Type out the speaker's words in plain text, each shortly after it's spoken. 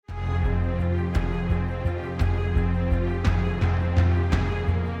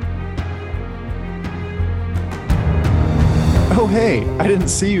hey, I didn't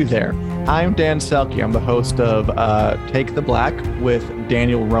see you there. I'm Dan Selke. I'm the host of Take the Black with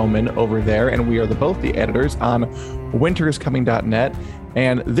Daniel Roman over there, and we are both the editors on winteriscoming.net.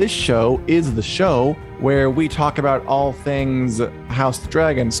 And this show is the show where we talk about all things House of the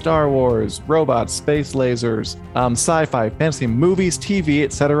Dragon, Star Wars, robots, space lasers, sci-fi, fantasy, movies, TV,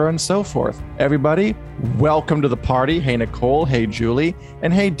 etc., and so forth. Everybody, welcome to the party. Hey, Nicole. Hey, Julie.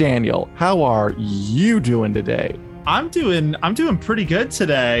 And hey, Daniel. How are you doing today? I'm doing pretty good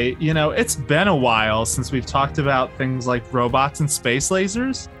today. You know, it's been a while since we've talked about things like robots and space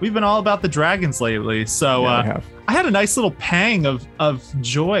lasers. We've been all about the dragons lately. So I had a nice little pang of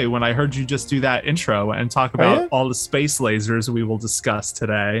joy when I heard you just do that intro and talk about all the space lasers we will discuss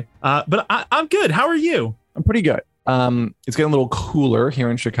today. But I'm good. How are you? I'm pretty good. It's getting a little cooler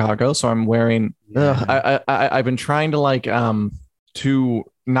here in Chicago, so I'm wearing. I've been trying to to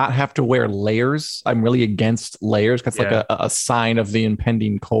not have to wear layers. I'm really against layers. That's like a sign of the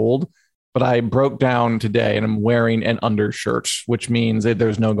impending cold. But I broke down today and I'm wearing an undershirt, which means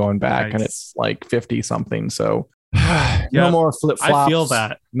there's no going back. Nice. And it's like 50 something. So no more flip flops. I feel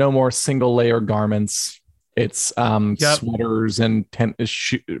that. No more single layer garments. It's sweaters and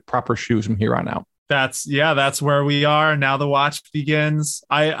proper shoes from here on out. That's where we are now. The watch begins.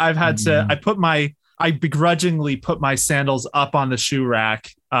 I've had to. I begrudgingly put my sandals up on the shoe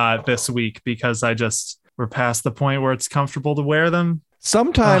rack this week because we're past the point where it's comfortable to wear them.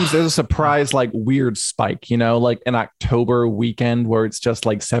 Sometimes there's a surprise, like weird spike, like an October weekend where it's just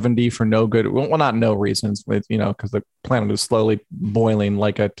like 70 for no good. Well, not no reasons, because the planet is slowly boiling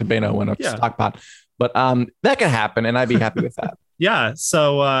like a Tabano in a stock pot. But that can happen, and I'd be happy with that. Yeah.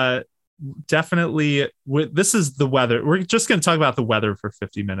 So definitely this is the weather. We're just going to talk about the weather for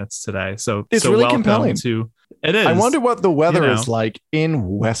 50 minutes today. So it's really compelling. It is. I wonder what the weather is like in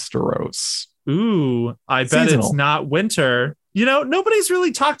Westeros. Ooh, I bet it's not winter. Nobody's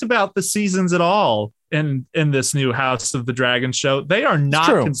really talked about the seasons at all in this new House of the Dragon show. They are not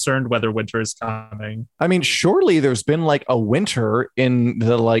concerned whether winter is coming. I mean, surely there's been like a winter in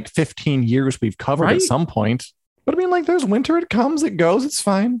the 15 years we've covered at some point. But I mean, there's winter. It comes, it goes. It's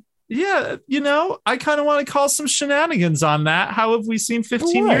fine. Yeah, I kind of want to call some shenanigans on that. How have we seen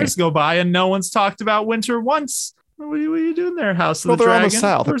 15 years go by and no one's talked about winter once? What are you doing there, House of the Dragon? They're on the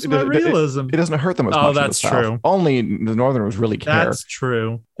south. Where's my realism? It doesn't hurt them as much. Oh, that's true. Only the Northerners really care. That's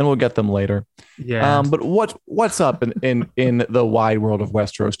true. And we'll get them later. Yeah. But what's up in the wide world of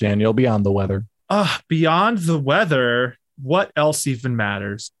Westeros, Daniel, beyond the weather? Beyond the weather, what else even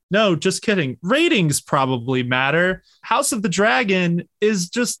matters? No, just kidding. Ratings probably matter. House of the Dragon is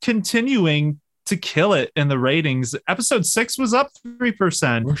just continuing to kill it in the ratings. Episode 6 was up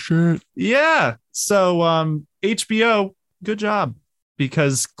 3%. Oh, shit. Yeah. So HBO, good job.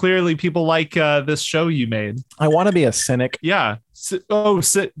 Because clearly people like this show you made. I want to be a cynic. Yeah.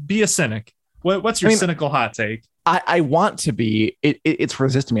 Be a cynic. What's your cynical hot take? I want to be, it's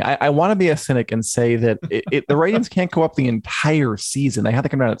resisting me. I want to be a cynic and say that the ratings can't go up the entire season. They have to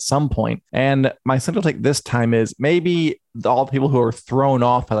come down at some point. And my cynical take this time is maybe all the people who are thrown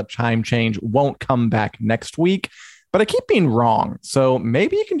off by the time change won't come back next week. But I keep being wrong. So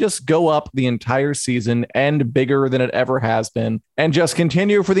maybe you can just go up the entire season and bigger than it ever has been and just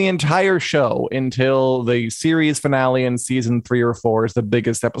continue for the entire show until the series finale in season 3 or 4 is the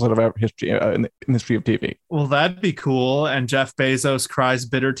biggest episode of history in the history of TV. Well, that'd be cool. And Jeff Bezos cries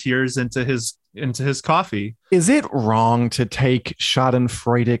bitter tears into his coffee. Is it wrong to take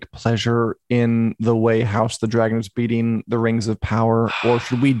schadenfreudic pleasure in the way House of the Dragon is beating the Rings of Power, or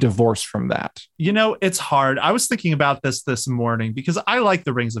should we divorce from that? It's hard. I was thinking about this morning because I like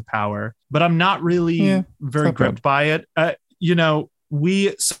the Rings of Power, but I'm not really very gripped by it.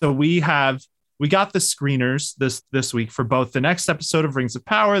 We got the screeners this week for both the next episode of Rings of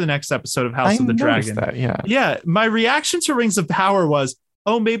Power, the next episode of House of the Dragon. Yeah. My reaction to Rings of Power was,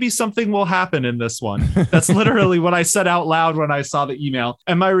 oh, maybe something will happen in this one. That's literally what I said out loud when I saw the email.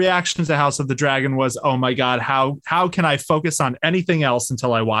 And my reaction to House of the Dragon was, oh my God, how can I focus on anything else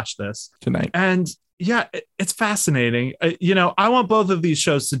until I watch this tonight? And yeah, it's fascinating. I want both of these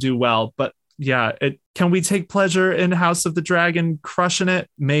shows to do well, but yeah, can we take pleasure in House of the Dragon crushing it?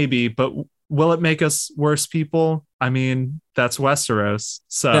 Maybe, but will it make us worse people? I mean, that's Westeros.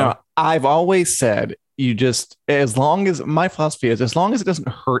 So I've always said, my philosophy is, as long as it doesn't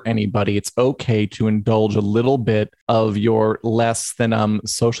hurt anybody, it's okay to indulge a little bit of your less than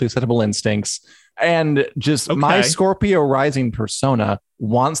socially acceptable instincts. And my Scorpio rising persona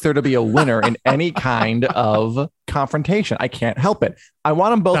wants there to be a winner in any kind of confrontation. I can't help it. I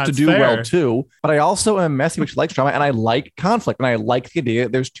want them both to do well too, but I also am messy, which likes drama, and I like conflict, and I like the idea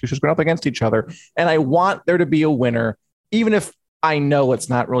that there's two shows going up against each other, and I want there to be a winner, even if I know it's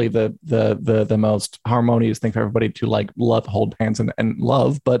not really the most harmonious thing for everybody to like love, hold hands and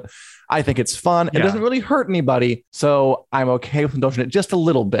love, but I think it's fun. It doesn't really hurt anybody. So I'm okay with indulging it just a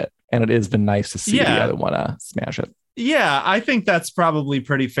little bit. And it has been nice to see the other one smash it. Yeah, I think that's probably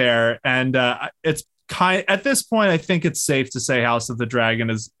pretty fair. And it's at this point, I think it's safe to say House of the Dragon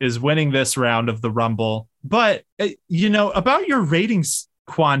is winning this round of the Rumble. But, about your ratings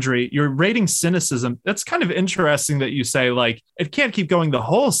quandary, your rating cynicism, that's kind of interesting that you say, like, it can't keep going the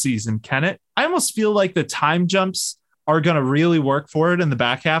whole season, can it? I almost feel like the time jumps are going to really work for it in the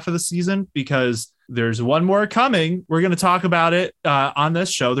back half of the season, because there's one more coming. We're going to talk about it on this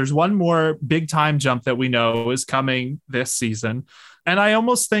show. There's one more big time jump that we know is coming this season. And I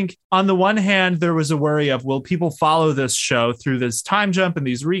almost think, on the one hand, there was a worry of, will people follow this show through this time jump and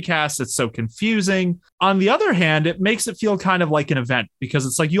these recasts? It's so confusing. On the other hand, it makes it feel kind of like an event, because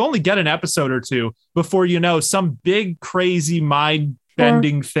it's like you only get an episode or two before, some big, crazy,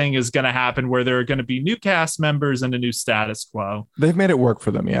 mind-bending thing is going to happen where there are going to be new cast members and a new status quo. They've made it work for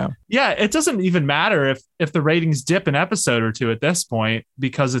them, yeah. Yeah, it doesn't even matter if the ratings dip an episode or two at this point,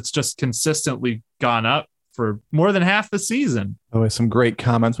 because it's just consistently gone up for more than half the season. Oh, some great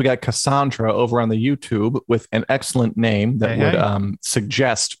comments. We got Cassandra over on the YouTube with an excellent name that would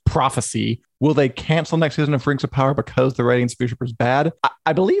suggest prophecy. Will they cancel next season of Rings of Power because the ratings for Usurper's bad?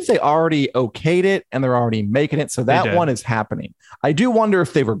 I believe they already okayed it and they're already making it. So that one is happening. I do wonder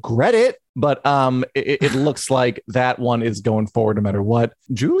if they regret it, but it looks like that one is going forward no matter what.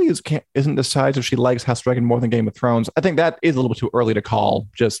 Julie isn't decided if she likes House of Dragon more than Game of Thrones. I think that is a little bit too early to call.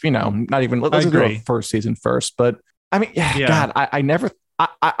 Just, not even, let's do a first season first. But I mean, God, I never...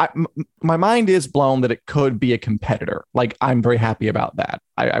 my mind is blown that it could be a competitor. Like, I'm very happy about that.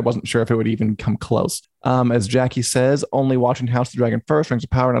 I wasn't sure if it would even come close. As Jackie says, only watching House of the Dragon first, Rings of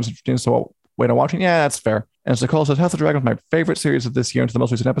Power, not interesting. So wait on watching. Yeah, that's fair. And as Nicole says, House of the Dragon is my favorite series of this year into the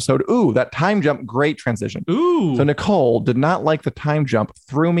most recent episode. Ooh, that time jump, great transition. Ooh. So Nicole did not like the time jump,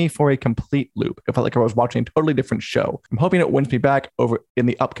 threw me for a complete loop. It felt like I was watching a totally different show. I'm hoping it wins me back over in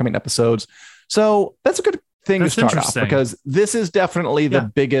the upcoming episodes. So that's a good thing to start off, because this is definitely the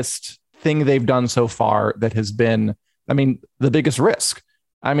biggest thing they've done so far that has been, the biggest risk.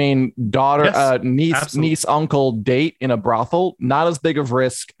 Daughter, niece, uncle date in a brothel, not as big of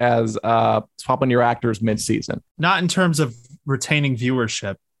risk as swapping your actors mid-season. Not in terms of retaining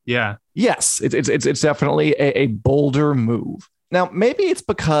viewership. Yeah. Yes, it's definitely a bolder move. Now, maybe it's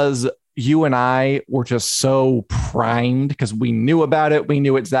because you and I were just so primed because we knew about it. We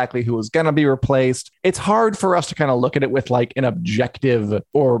knew exactly who was going to be replaced. It's hard for us to kind of look at it with like an objective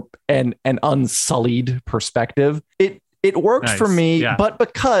or an unsullied perspective. It works for me, but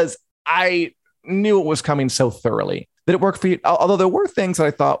because I knew it was coming so thoroughly that it worked for you. Although there were things that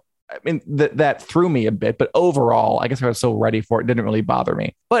I thought, that threw me a bit, but overall, I guess I was so ready for it. It didn't really bother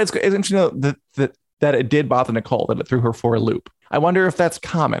me. But it's interesting to know that it did bother Nicole, that it threw her for a loop. I wonder if that's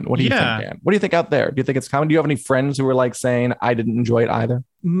common. What do you think, Dan? What do you think out there? Do you think it's common? Do you have any friends who were like saying, I didn't enjoy it either?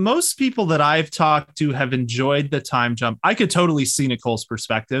 Most people that I've talked to have enjoyed the time jump. I could totally see Nicole's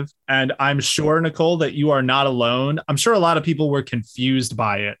perspective. And I'm sure, Nicole, that you are not alone. I'm sure a lot of people were confused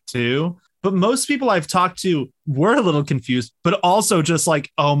by it too. But most people I've talked to were a little confused, but also just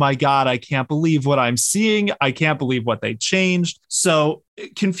like, oh my God, I can't believe what I'm seeing. I can't believe what they changed. So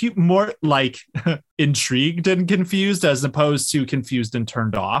confused, more like intrigued and confused as opposed to confused and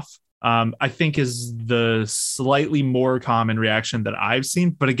turned off, I think is the slightly more common reaction that I've seen.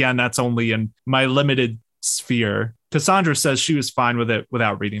 But again, that's only in my limited sphere. Cassandra says she was fine with it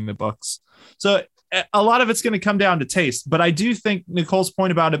without reading the books. So a lot of it's going to come down to taste, but I do think Nicole's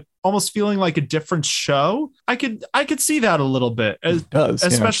point about it almost feeling like a different show, I could see that a little bit,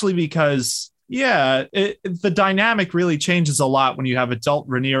 especially because the dynamic really changes a lot when you have adult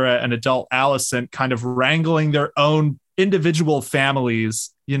Rhaenyra and adult Alicent kind of wrangling their own individual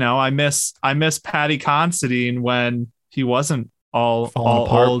families. I miss Paddy Considine when he wasn't all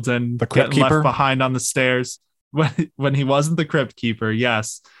old and getting left behind on the stairs when he wasn't the crypt keeper.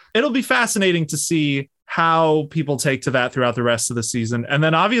 Yes. It'll be fascinating to see how people take to that throughout the rest of the season. And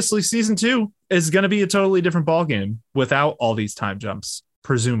then obviously season 2 is going to be a totally different ballgame without all these time jumps,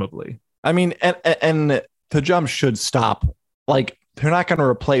 presumably. And the jump should stop. Like, they're not going to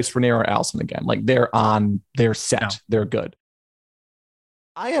replace Rhaenyra or Alicent again. Like, they're set. No. They're good.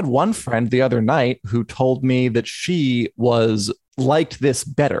 I had one friend the other night who told me that she liked this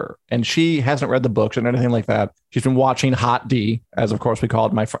better, and she hasn't read the books or anything like that. She's been watching Hot D, as of course we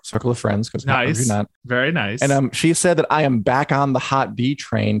called my circle of friends, because nice, not. Very nice. And she said that I am back on the Hot D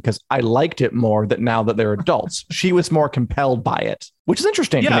train because I liked it more now that they're adults. She was more compelled by it, which is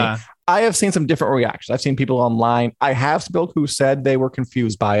interesting to me. I have seen some different reactions. I've seen people online. I have some people who said they were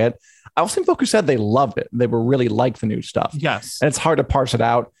confused by it. I've seen folk who said they loved it. They were really liked the new stuff. Yes. And it's hard to parse it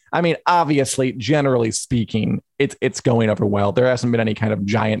out. I mean, obviously, generally speaking, it's going over well. There hasn't been any kind of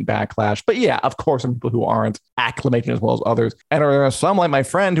giant backlash. But yeah, of course, some people who aren't acclimating as well as others. And there are some like my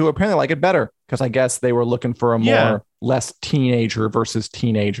friend who apparently like it better because I guess they were looking for a less teenager versus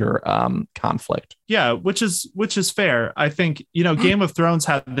teenager conflict. Yeah, which is fair. I think, Game of Thrones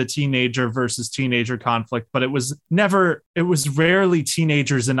had the teenager versus teenager conflict, but it was rarely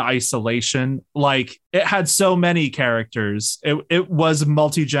teenagers in isolation. Like, it had so many characters. It was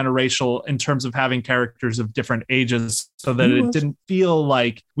multi-generational in terms of having characters of different ages, so that it didn't feel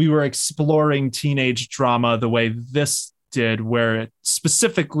like we were exploring teenage drama the way this did, where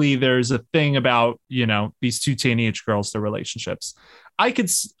specifically there's a thing about, these two teenage girls, their relationships. I could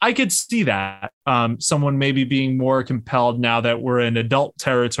see that someone maybe being more compelled now that we're in adult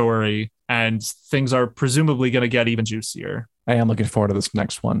territory and things are presumably going to get even juicier. I am looking forward to this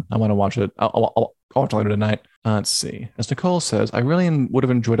next one. I want to watch it. I'll watch it later tonight. Let's see. As Nicole says, I really would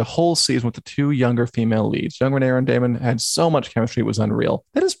have enjoyed a whole season with the two younger female leads. Young Rhaenyra and Daemon had so much chemistry, it was unreal.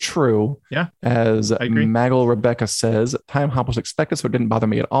 That is true. Yeah. As Maggle Rebecca says, time hop was expected, so it didn't bother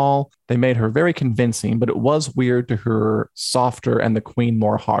me at all. They made her very convincing, but it was weird to her softer and the queen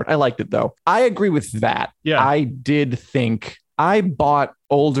more hard. I liked it, though. I agree with that. Yeah. I did think I bought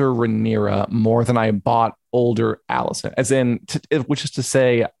older Rhaenyra more than I bought older Alicent, as in, which is to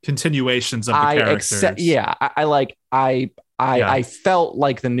say, continuations of the characters. I felt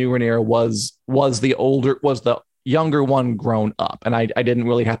like the new Rhaenyra was the younger one grown up, and I didn't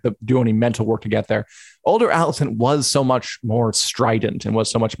really have to do any mental work to get there. Older Alicent was so much more strident and was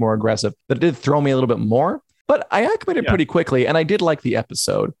so much more aggressive that it did throw me a little bit more. But I acclimated pretty quickly, and I did like the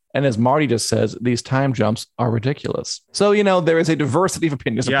episode. And as Marty just says, these time jumps are ridiculous. So, there is a diversity of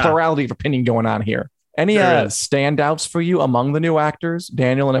opinion. There's a plurality of opinion going on here. Any standouts for you among the new actors,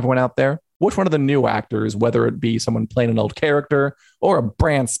 Daniel and everyone out there? Which one of the new actors, whether it be someone playing an old character or a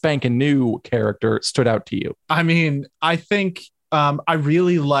brand spanking new character, stood out to you? I mean, I think I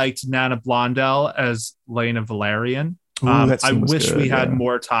really liked Nana Blondell as Laena Velaryon. I wish we had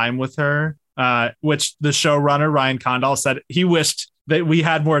more time with her. Which the showrunner Ryan Condal said he wished that we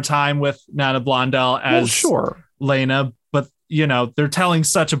had more time with Nana Blondell as Laena, but they're telling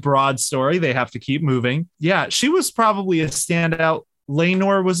such a broad story, they have to keep moving. Yeah, she was probably a standout.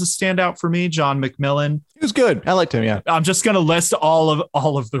 Laenor was a standout for me. John McMillan, he was good. I liked him. Yeah, I'm just gonna list all of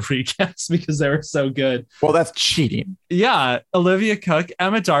the recasts because they were so good. Well, that's cheating. Yeah, Olivia Cook,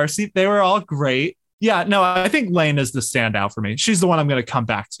 Emma Darcy, they were all great. Yeah, no, I think Laena is the standout for me. She's the one I'm going to come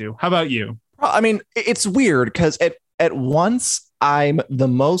back to. How about you? I mean, it's weird because at once I'm the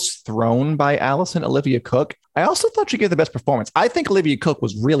most thrown by Alicent, Olivia Cook. I also thought she gave the best performance. I think Olivia Cook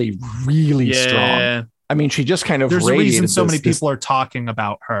was really, really strong. I mean, she just kind of there's a reason so many people are talking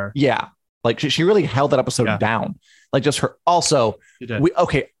about her. Yeah, like she really held that episode down. Like just her. Also,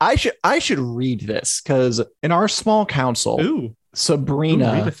 I should read this because in our small council,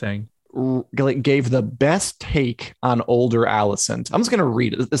 Sabrina. Read a thing. Gave the best take on older Alicent. I'm just going to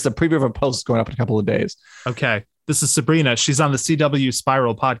read it. This is a preview of a post going up in a couple of days. Okay. This is Sabrina. She's on the CW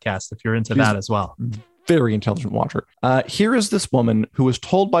Spiral podcast, if you're into that as well. Very intelligent watcher. Here is this woman who was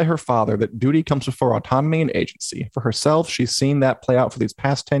told by her father that duty comes before autonomy and agency. For herself, she's seen that play out for these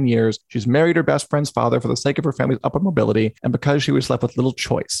past 10 years. She's married her best friend's father for the sake of her family's upward mobility and because she was left with little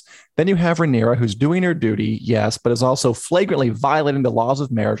choice. Then you have Rhaenyra, who's doing her duty, yes, but is also flagrantly violating the laws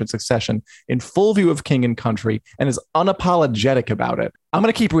of marriage and succession in full view of king and country and is unapologetic about it. I'm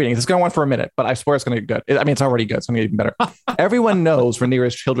going to keep reading. This is going to go on for a minute, but I swear it's going to get good. I mean, it's already good. So it's going to get even better. Everyone knows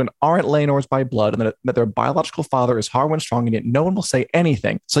Rhaenyra's children aren't Laenor's by blood and that their biological father is Harwin Strong, and yet no one will say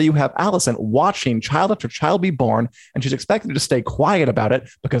anything. So you have Alicent watching child after child be born, and she's expected to stay quiet about it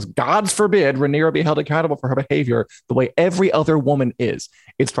because, God forbid, Rhaenyra be held accountable for her behavior the way every other woman is.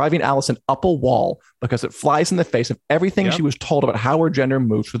 It's driving Alicent up a wall because it flies in the face of everything she was told about how her gender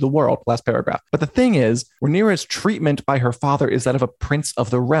moves through the world. Last paragraph. But the thing is, Rhaenyra's treatment by her father is that of a prince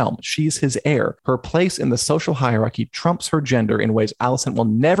of the realm. She's his heir. Her place in the social hierarchy trumps her gender in ways Alicent will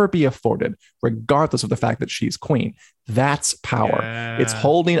never be afforded, regardless of the fact that she's queen. That's power. Yeah. It's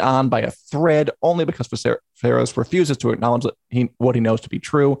holding on by a thread only because Viserys refuses to acknowledge what he knows to be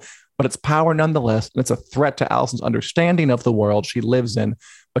true. but it's power nonetheless. And it's a threat to Alicent's understanding of the world she lives in.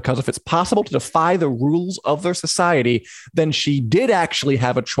 Because if it's possible to defy the rules of their society, then she did actually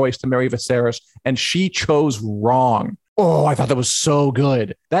have a choice to marry Viserys, and she chose wrong. Oh, I thought that was so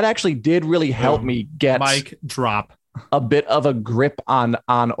good. That actually did really help me get mic drop a bit of a grip on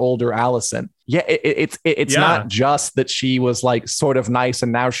older Alicent. Yeah, it's not just that she was like sort of nice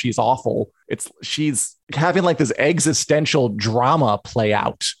and now she's awful. She's having like this existential drama play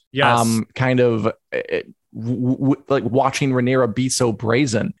out. Yes. Like watching Rhaenyra be so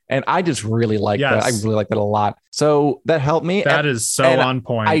brazen, and I just really like that. I really like that a lot. So that helped me. That is so on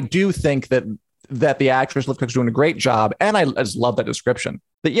point. I do think that the actress Liv Cook's doing a great job, and I just love that description.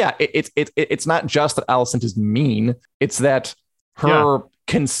 But yeah, it's not just that Alicent is mean; it's that her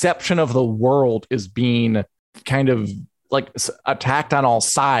conception of the world is being kind of like attacked on all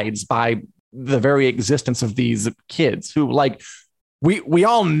sides by the very existence of these kids who like. We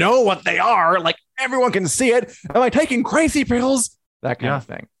all know what they are. Like everyone can see it. Am I taking crazy pills? That kind of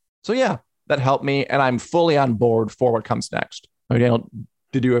thing. So yeah, that helped me, and I'm fully on board for what comes next. Oh, Daniel,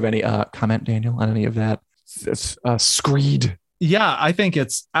 did you have any comment, Daniel, on any of that? Screed. Yeah, I think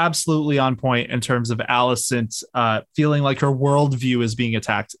it's absolutely on point in terms of Alicent feeling like her worldview is being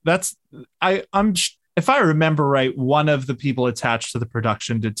attacked. I'm if I remember right, one of the people attached to the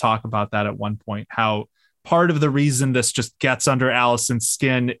production did talk about that at one point. How part of the reason this just gets under Alicent's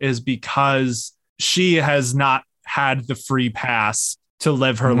skin is because she has not had the free pass to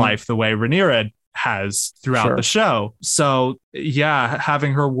live her life the way Rhaenyra has throughout the show. So yeah,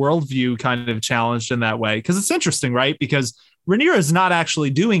 having her worldview kind of challenged in that way, because it's interesting, right? Because Rhaenyra is not actually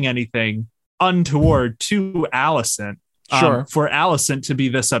doing anything untoward to Alicent for Alicent to be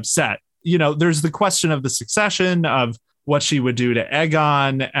this upset. You know, there's the question of the succession, of what she would do to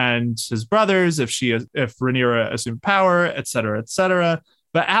Aegon and his brothers if Rhaenyra assumed power, et cetera, et cetera.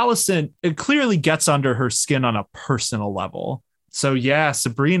 But Alicent, it clearly gets under her skin on a personal level. So yeah,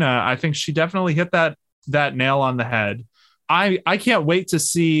 Sabrina, I think she definitely hit that nail on the head. I can't wait to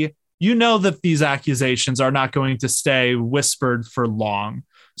see, that these accusations are not going to stay whispered for long.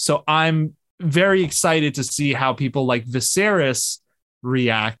 So I'm very excited to see how people like Viserys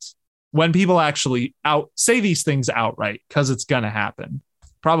react when people actually say these things outright, because it's going to happen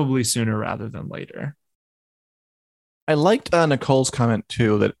probably sooner rather than later. I liked Nicole's comment,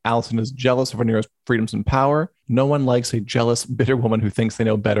 too, that Alicent is jealous of Rhaenyra's freedoms and power. No one likes a jealous, bitter woman who thinks they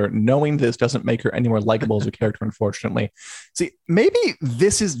know better. Knowing this doesn't make her any more likable as a character, unfortunately. See, maybe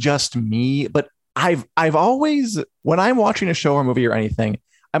this is just me, but I've always, when I'm watching a show or movie or anything,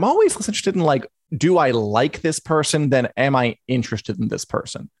 I'm always less interested in like, do I like this person? Then am I interested in this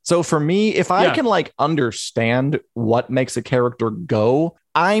person? So for me, if I can like understand what makes a character go,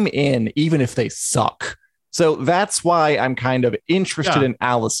 I'm in, even if they suck. So that's why I'm kind of interested in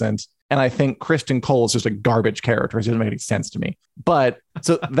Alicent. And I think Criston Cole is just a garbage character. It doesn't make any sense to me. But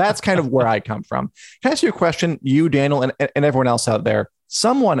so that's kind of where I come from. Can I ask you a question, you, Daniel, and everyone else out there?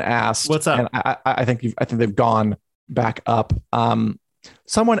 Someone asked, what's up? And I think they've gone back up.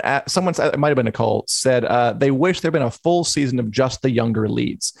 Someone said, it might have been Nicole, said they wish there'd been a full season of just the younger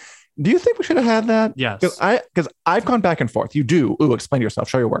leads. Do you think we should have had that? Yes. Because I've gone back and forth. You do. Ooh, explain yourself.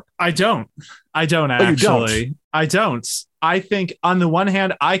 Show your work. I don't actually. I don't. I think on the one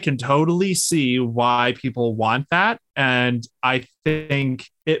hand, I can totally see why people want that. And I think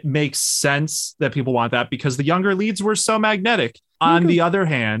it makes sense that people want that because the younger leads were so magnetic. On the other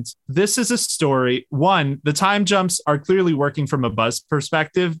hand, this is a story. One, the time jumps are clearly working from a buzz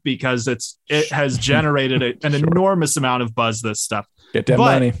perspective because it has generated an enormous amount of buzz, this stuff. Get that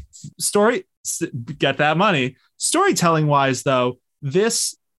money. Get that money. Storytelling wise, though,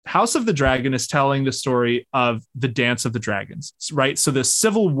 this House of the Dragon is telling the story of the Dance of the Dragons, right? So the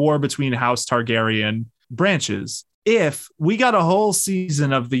civil war between House Targaryen branches. If we got a whole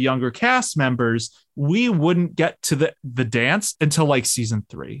season of the younger cast members, we wouldn't get to the dance until like season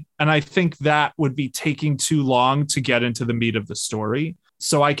 3. And I think that would be taking too long to get into the meat of the story.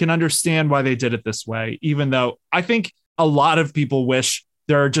 So I can understand why they did it this way, even though I think a lot of people wish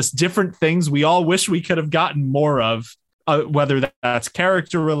there are just different things we all wish we could have gotten more of, whether that's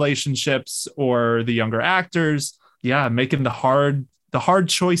character relationships or the younger actors. Yeah, making the hard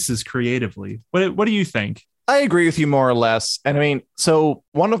choices creatively. What do you think? I agree with you more or less. And I mean, so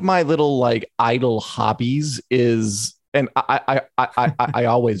one of my little like idle hobbies is, and I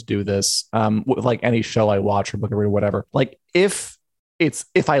always do this with like any show I watch or book or whatever. Like if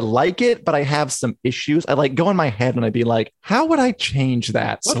I like it, but I have some issues, I like go in my head and I'd be like, how would I change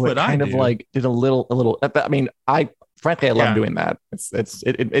that? What so would it kind I of do? like did a little. I mean, frankly, I love doing that.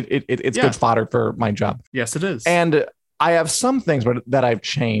 It's good fodder for my job. Yes, it is. And I have some things that I've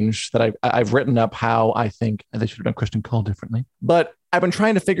changed, that I've written up how I think they should have done Criston Cole differently. But I've been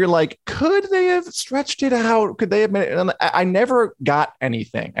trying to figure, like, could they have stretched it out? Could they have made it? And I never got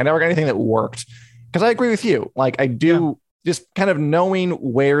anything. I never got anything that worked. Because I agree with you. Like, I do just kind of knowing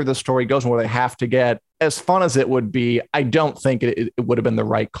where the story goes and where they have to get, as fun as it would be, I don't think it would have been the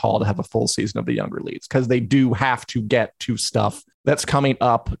right call to have a full season of the younger leads, because they do have to get to stuff that's coming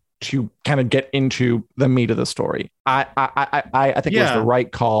up to kind of get into the meat of the story. I think it was the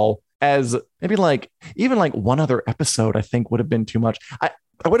right call, as maybe like even like one other episode I think would have been too much. I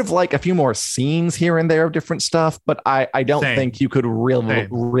would have liked a few more scenes here and there of different stuff, but I don't think you could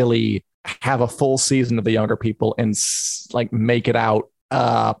really have a full season of the younger people and like make it out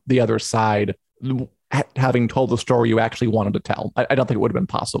the other side, having told the story you actually wanted to tell. I don't think it would have been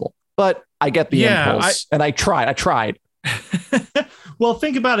possible, but I get the impulse, and I tried. Well,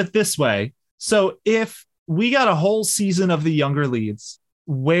 think about it this way. So if we got a whole season of the younger leads,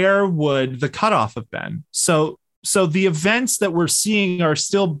 where would the cutoff have been? So the events that we're seeing are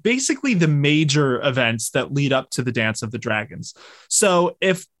still basically the major events that lead up to the Dance of the Dragons. So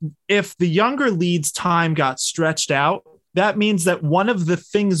if the younger leads time got stretched out, that means that one of the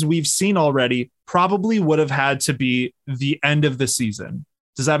things we've seen already probably would have had to be the end of the season.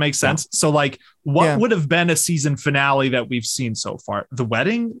 Does that make sense? Yeah. So like what would have been a season finale that we've seen so far? The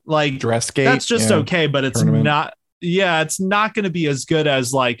wedding, like Dressgate, that's just okay, but it's tournament. Not. Yeah, it's not going to be as good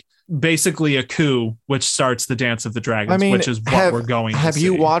as like basically a coup, which starts the Dance of the Dragons, which is what we're going to see. Have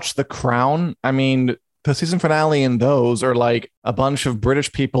you watched The Crown? I mean, the season finale in those are like a bunch of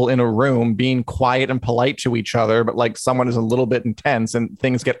British people in a room being quiet and polite to each other, but like someone is a little bit intense and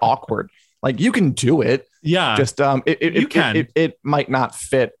things get awkward. Like you can do it. Yeah. Just it might not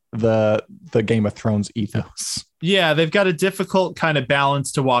fit the Game of Thrones ethos. Yeah, they've got a difficult kind of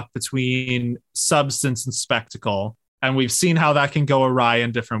balance to walk between substance and spectacle. And we've seen how that can go awry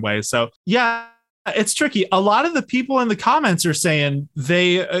in different ways. So yeah, it's tricky. A lot of the people in the comments are saying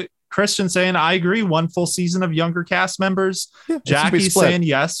Christian saying, I agree, one full season of younger cast members. Yeah, Jackie's saying,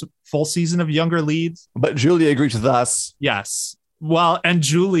 yes, full season of younger leads. But Julie agrees with us. Yes. Well, and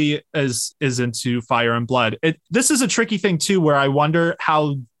Julie is into Fire and Blood. This is a tricky thing, too, where I wonder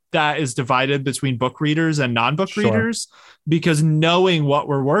how that is divided between book readers and non-book readers, because knowing what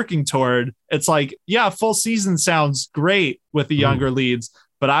we're working toward, it's like, yeah, full season sounds great with the younger leads,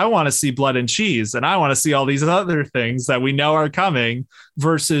 but I want to see Blood and Cheese, and I want to see all these other things that we know are coming,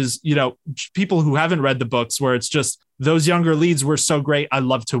 versus, you know, people who haven't read the books where it's just those younger leads were so great. I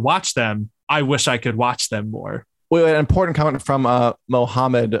love to watch them. I wish I could watch them more. Well, an important comment from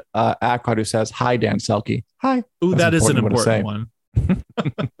Mohammed Akrad, who says, "Hi, Dan Selke." Hi. Ooh, that is an important one.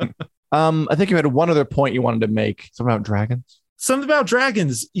 I think you had one other point you wanted to make. Something about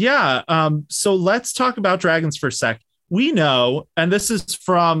dragons. Yeah. So let's talk about dragons for a sec. We know, and this is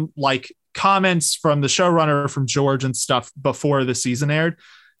from like comments from the showrunner, from George and stuff before the season aired,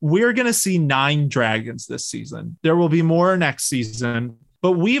 we're going to see 9 dragons this season. There will be more next season,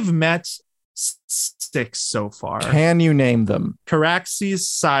 but we've met 6 so far. Can you name them? Caraxes,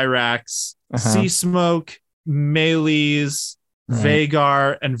 Syrax, Sea Smoke, Melees,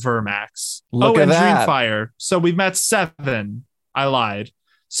 Vhagar, and Vermax. Look at that. Dreamfire. So we've met 7. I lied.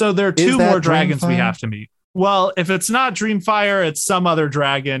 So there are 2 more dragons we have to meet. Well, if it's not Dreamfire, it's some other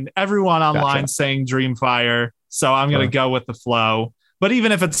dragon. Everyone online saying Dreamfire, so I'm going to go with the flow. But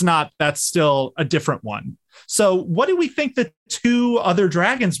even if it's not, that's still a different one. So what do we think the 2 other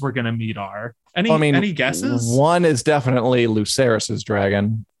dragons we're going to meet are? Any guesses? One is definitely Lucerys's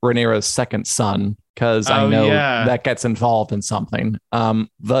dragon, Rhaenyra's second son, because I know that gets involved in something. The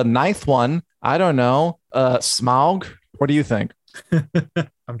 9th one, I don't know. Smaug, what do you think?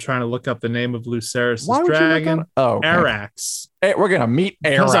 I'm trying to look up the name of Lucerys's dragon. Arrax. Hey, we're going to meet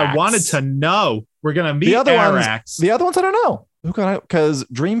Arrax. Because I wanted to know. We're going to meet Arrax. The other ones, I don't know. Because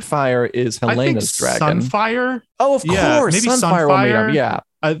Dreamfire is Helena's dragon. Sunfire? Oh, of course. Maybe Sunfire will meet him. Yeah.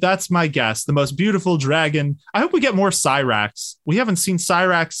 That's my guess. The most beautiful dragon. I hope we get more Syrax. We haven't seen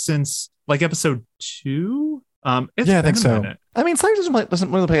Syrax since like episode 2. I think so. I mean, Syrax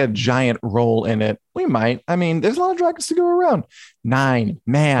doesn't really play a giant role in it. We might. I mean, there's a lot of dragons to go around. 9.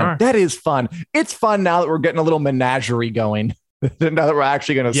 Man, that is fun. It's fun now that we're getting a little menagerie going. Now that we're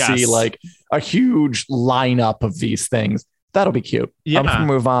actually going to see like a huge lineup of these things. That'll be cute. I'm going to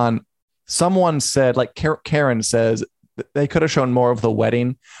move on. Someone said, like Karen says, they could have shown more of the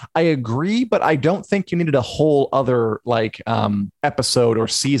wedding. I agree, but I don't think you needed a whole other like episode or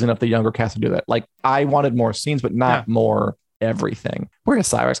season of the younger cast to do that. Like I wanted more scenes, but not more everything. Where is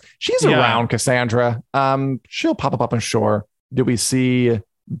Syrax? She's around, Cassandra. She'll pop up on shore. Do we see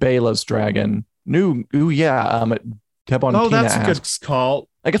Bela's dragon? Kebon that's a good call.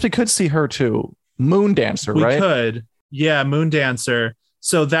 I guess we could see her too. Moon Dancer, right? We could. Yeah, Moon Dancer.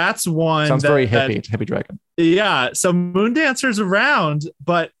 So that's one. Sounds very hippie. It's a hippie dragon. Yeah. So Moon Dancer's around,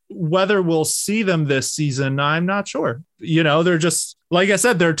 but whether we'll see them this season, I'm not sure. They're just, like I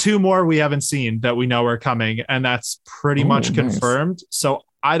said, there are two more we haven't seen that we know are coming, and that's pretty much confirmed. Nice. So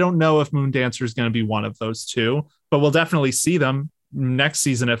I don't know if Moon Dancer is going to be one of those two, but we'll definitely see them next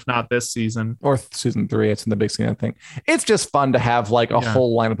season, if not this season. Or season 3. It's in the big scene, I think. It's just fun to have like a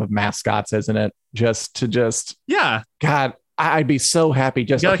whole lineup of mascots, isn't it? Yeah. God, I'd be so happy.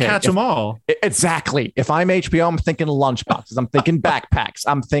 Just you gotta catch them all. Exactly. If I'm HBO, I'm thinking lunchboxes. I'm thinking backpacks.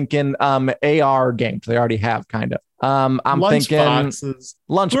 I'm thinking AR games. They already have kind of. I'm lunch thinking boxes.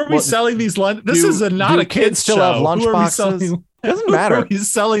 Lunch. Who are we selling these lunch? This is not a kids still show. have lunch boxes. Doesn't matter.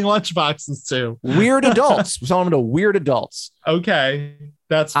 He's selling lunch boxes to weird adults. We're selling them to weird adults. Okay,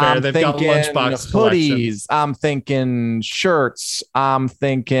 that's fair. They've got lunchbox hoodies. I'm thinking shirts. I'm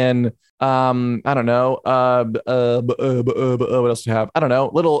thinking. I don't know. What else do you have? I don't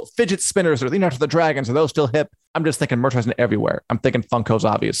know. Little fidget spinners or Lean After the Dragons. Are those still hip? I'm just thinking merchandising everywhere. I'm thinking Funkos,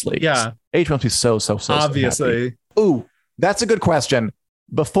 obviously. Yeah. H must be so obviously. So ooh, that's a good question.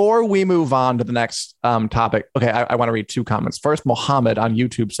 Before we move on to the next topic, okay, I want to read 2 comments. First, Mohammed on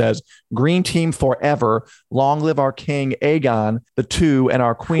YouTube says, "Green team forever. Long live our king Aegon, the 2, and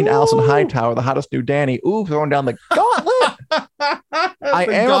our queen Alicent Hightower, the hottest new Dany." Ooh, throwing down the gauntlet. I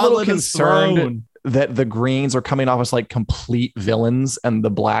am a little concerned that the greens are coming off as like complete villains and the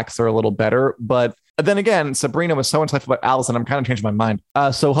blacks are a little better. But then again, Sabrina was so insightful about Alicent, I'm kind of changing my mind.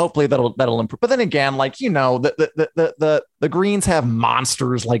 So hopefully that'll improve. But then again, like, the greens have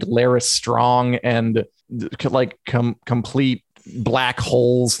monsters like Larys Strong and like complete black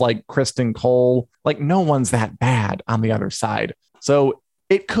holes like Kristen Cole. Like, no one's that bad on the other side. So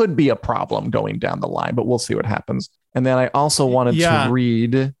it could be a problem going down the line, but we'll see what happens. And then I also wanted to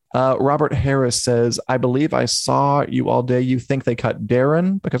read, Robert Harris says, "I believe I saw you all day. You think they cut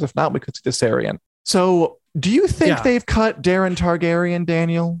Darren? Because if not, we could see Viserion." So do you think they've cut Darren Targaryen,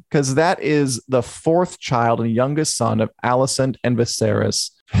 Daniel? Because that is the 4th child and youngest son of Alicent and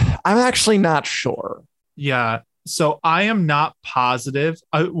Viserys. I'm actually not sure. Yeah. So I am not positive.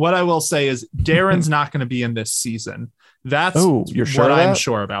 What I will say is Darren's not going to be in this season. That's you're sure what of that? I'm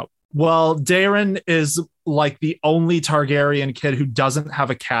sure about. Well, Darren is like the only Targaryen kid who doesn't have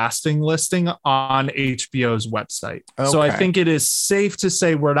a casting listing on HBO's website. Okay. So I think it is safe to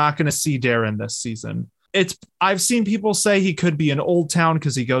say we're not going to see Darren this season. I've seen people say he could be in Old Town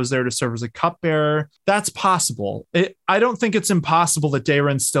because he goes there to serve as a cupbearer. That's possible. I don't think it's impossible that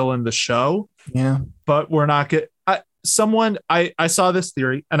Darren's still in the show. Yeah. But we're not going to... I saw this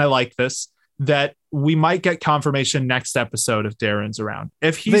theory and I like this, that we might get confirmation next episode if Darren's around.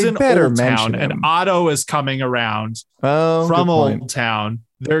 If he's in Old Town and Otto is coming around from Old Town,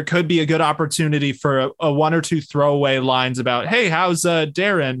 there could be a good opportunity for a 1 or 2 throwaway lines about, hey, how's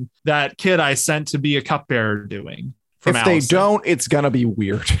Darren, that kid I sent to be a cupbearer, doing? If Alicent. They don't, it's going to be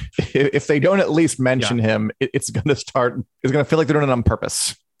weird. If they don't at least mention him, it's going to feel like they're doing it on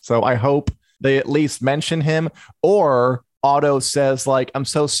purpose. So I hope they at least mention him, or Otto says, like, "I'm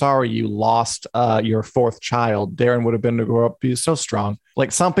so sorry you lost your 4th child. Darren would have been to grow up, be so strong."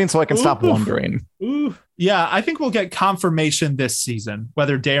 Like something so I can stop wondering. Yeah, I think we'll get confirmation this season,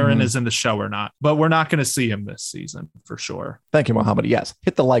 whether Darren is in the show or not. But we're not going to see him this season for sure. Thank you, Mohammed. Yes.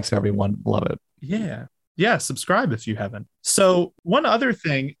 Hit the likes, everyone. Love it. Yeah. Yeah, subscribe if you haven't. So one other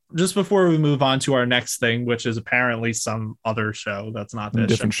thing, just before we move on to our next thing, which is apparently some other show that's not this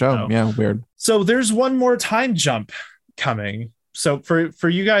different show. Yeah, weird. So there's one more time jump coming. So for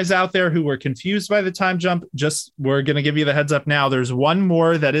you guys out there who were confused by the time jump, we're going to give you the heads up now. There's one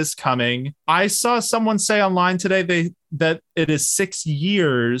more that is coming. I saw someone say online today that it is 6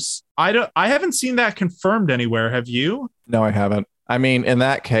 years. I haven't seen that confirmed anywhere. Have you? No, I haven't. I mean, in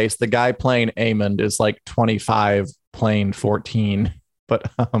that case, the guy playing Aemond is like 25 playing 14.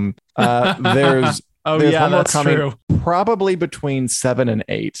 But there's one more coming, true. Probably between 7 and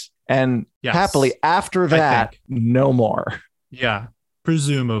 8. And happily after that, no more. Yeah,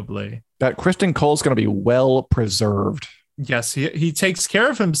 presumably. That Kristen Cole's going to be well preserved. Yes, he takes care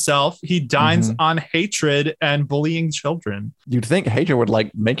of himself. He dines on hatred and bullying children. You'd think hatred would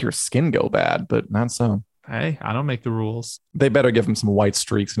like make your skin go bad, but not so. Hey, I don't make the rules. They better give him some white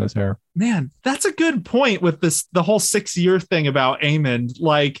streaks in his hair. Man, that's a good point with the whole 6-year thing about Aemond.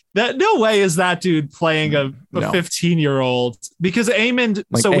 Like, that, no way is that dude playing a 15-year-old, because Aemond,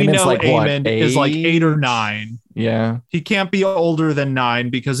 like, so Aemond's we know like Aemond is like 8 or 9. Yeah. He can't be older than 9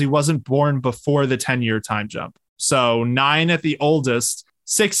 because he wasn't born before the 10-year time jump. So 9 at the oldest.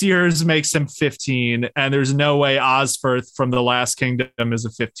 6 years makes him 15, and there's no way Osferth from The Last Kingdom is a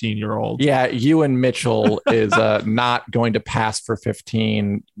 15-year-old. Yeah, Ewan Mitchell is not going to pass for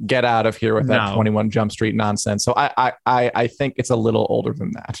 15. Get out of here with that 21 Jump Street nonsense. So I think it's a little older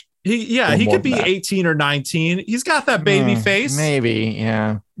than that. He could be 18 or 19. He's got that baby face. Maybe,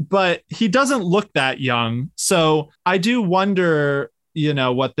 yeah. But he doesn't look that young. So I do wonder, he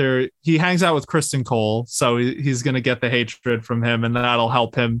hangs out with Kristen Cole. So he's going to get the hatred from him, and that'll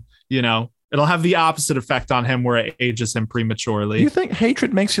help him, it'll have the opposite effect on him where it ages him prematurely. You think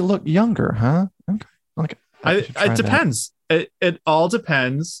hatred makes you look younger, huh? Okay. It depends. It all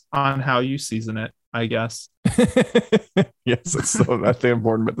depends on how you season it, I guess. Yes, that's the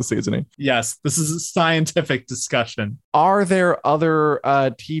important bit, the seasoning. Yes, this is a scientific discussion. Are there other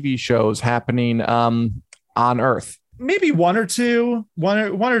TV shows happening on Earth? Maybe one or two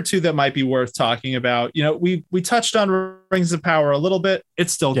that might be worth talking about. We touched on Rings of Power a little bit.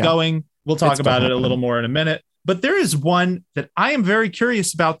 It's still going. We'll talk about it a little more in a minute. But there is one that I am very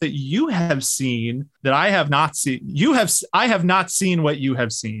curious about that you have seen that I have not seen. I have not seen what you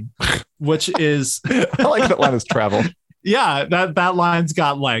have seen, which is I like that line has traveled. Yeah, that line's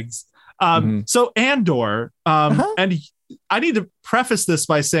got legs. So Andor, and I need to preface this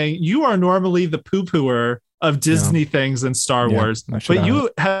by saying you are normally the poo-pooer of Disney things and Star Wars, but you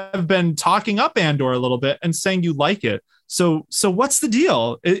have been talking up Andor a little bit and saying you like it. So what's the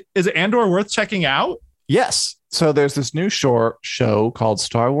deal? Is Andor worth checking out? Yes. So there's this new show called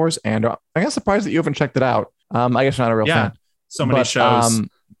Star Wars Andor. I guess surprised that you haven't checked it out. I guess you're not a real fan. So many shows.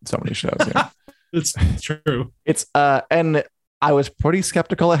 Yeah. It's true. It's and I was pretty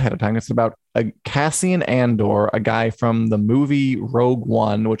skeptical ahead of time. It's about Cassian Andor, a guy from the movie Rogue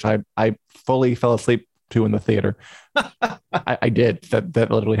One, which I fully fell asleep to in the theater. I did.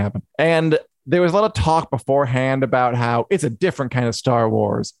 That literally happened. And there was a lot of talk beforehand about how it's a different kind of Star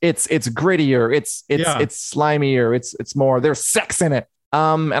Wars. It's grittier. It's slimier. It's more. There's sex in it.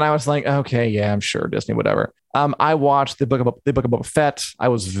 And I was like, okay, yeah, I'm sure Disney, whatever. I watched the book of Boba Fett. I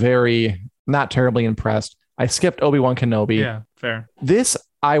was not terribly impressed. I skipped Obi-Wan Kenobi. Yeah, fair.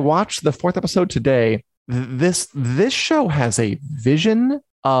 I watched the 4th episode today. This show has a vision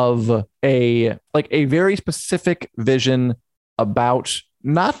of a very specific vision about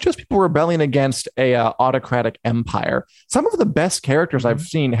not just people rebelling against a autocratic empire. Some of the best characters I've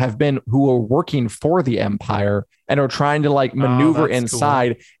seen have been who are working for the empire and are trying to maneuver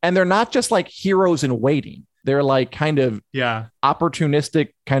inside. Cool. And they're not just heroes in waiting. They're kind of opportunistic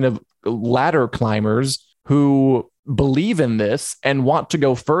kind of ladder climbers who believe in this and want to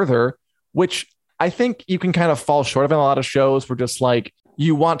go further, which I think you can kind of fall short of in a lot of shows where just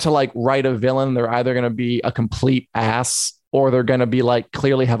you want to write a villain. They're either going to be a complete ass or they're going to be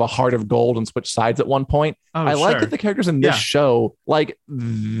clearly have a heart of gold and switch sides at one point. I like that the characters in this show,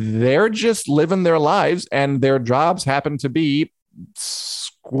 they're just living their lives and their jobs happen to be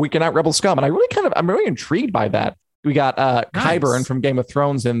squeaking out rebel scum. And I'm really intrigued by that. We got Qyburn from Game of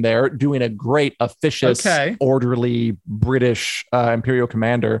Thrones in there doing a great, officious, orderly British Imperial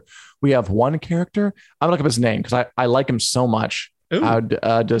commander. We have one character. I'm gonna look up his name because I like him so much. I'd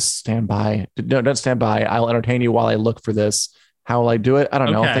just stand by. Don't stand by. I'll entertain you while I look for this. How will I do it? I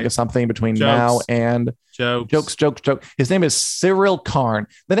don't know. Think of something between now and jokes. His name is Cyril Karn.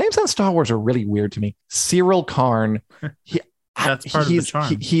 The names on Star Wars are really weird to me. Cyril Karn. That's part of the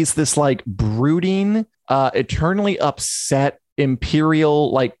charm. He's this brooding, eternally upset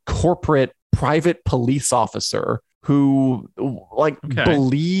imperial corporate private police officer who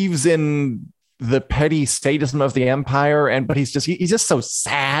believes in the petty statism of the empire, but he's just so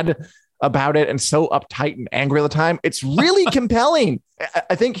sad about it and so uptight and angry all the time. It's really compelling.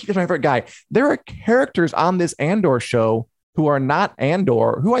 I think he's my favorite guy. There are characters on this Andor show who are not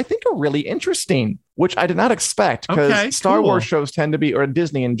Andor who I think are really interesting, which I did not expect because Star Wars shows tend to be, or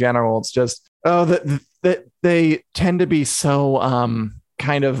Disney in general, it's just that they tend to be so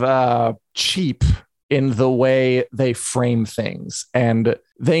kind of cheap in the way they frame things, and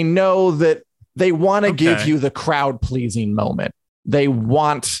they know that they want to give you the crowd pleasing moment. They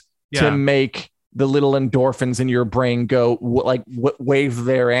want to make the little endorphins in your brain go wave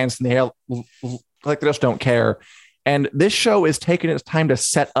their hands in the air like they just don't care. And this show is taking its time to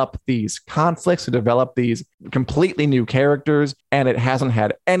set up these conflicts, to develop these completely new characters. And it hasn't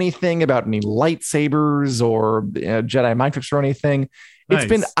had anything about any lightsabers or Jedi mind tricks or anything.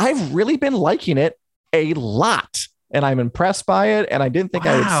 Nice. I've really been liking it a lot. And I'm impressed by it. And I didn't think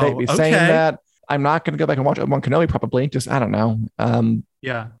I would be saying that. I'm not going to go back and watch Obi-Wan Kenobi probably. Just, I don't know.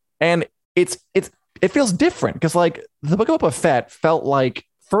 And it feels different because the Book of Boba Fett felt like,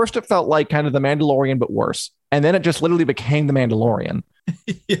 first it felt like kind of The Mandalorian, but worse. and then it just literally became The Mandalorian.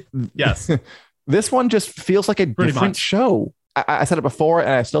 Yes. This one just feels like a different show. I said it before, and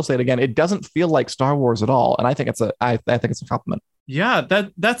I still say it again. It doesn't feel like Star Wars at all, and I think it's a compliment. Yeah,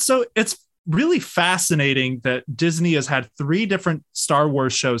 that's so. It's really fascinating that Disney has had 3 different Star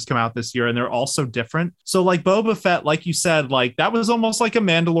Wars shows come out this year, and they're all so different. So, like Boba Fett, like you said, like that was almost like a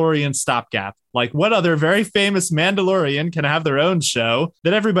Mandalorian stopgap. Like, what other very famous Mandalorian can have their own show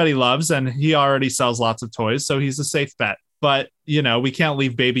that everybody loves, and he already sells lots of toys, so he's a safe bet. But, you know, we can't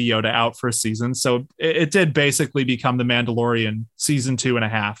leave Baby Yoda out for a season. So it did basically become The Mandalorian season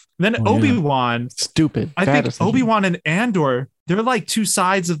 2.5. And then Obi-Wan. Stupid. I think Obi-Wan and Andor, they're like 2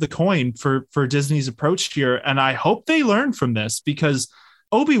 sides of the coin for Disney's approach here. And I hope they learn from this, because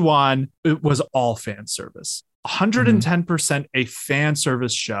Obi-Wan, it was all fan service. 110% a fan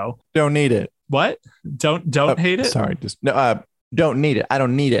service show. Don't need it. What? Don't hate it? Sorry. Just no. Don't need it. I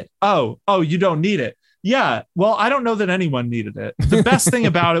don't need it. Oh, you don't need it. Yeah, well, I don't know that anyone needed it. The best thing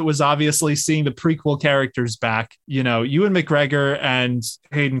about it was obviously seeing the prequel characters back. You know, Ewan McGregor and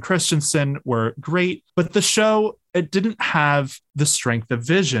Hayden Christensen were great, but the show, it didn't have the strength of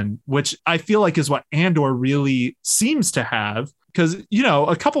vision, which I feel like is what Andor really seems to have. Because, you know,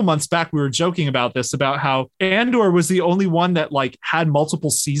 a couple months back, we were joking about this, about how Andor was the only one that like had multiple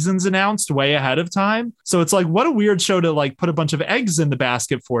seasons announced way ahead of time. So it's like, what a weird show to like put a bunch of eggs in the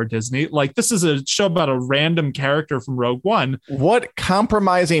basket for, Disney. Like, this is a show about a random character from Rogue One. What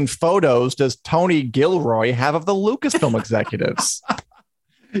compromising photos does Tony Gilroy have of the Lucasfilm executives?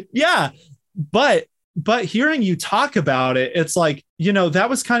 Yeah, but hearing you talk about it, it's like, you know, that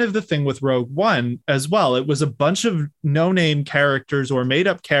was kind of the thing with Rogue One as well. It was a bunch of no-name characters or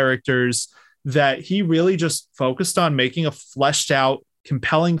made-up characters that he really just focused on making a fleshed out,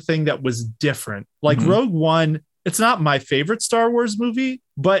 compelling thing that was different. Like Rogue One, it's not my favorite Star Wars movie,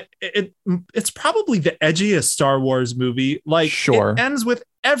 but it's probably the edgiest Star Wars movie. Like, it ends with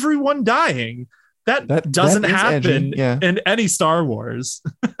everyone dying. That doesn't happen in any Star Wars.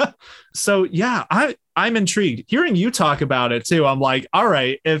 So yeah, I'm intrigued. Hearing you talk about it too, I'm like, all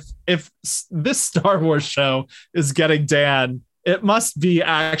right, if this Star Wars show is getting Dan, it must be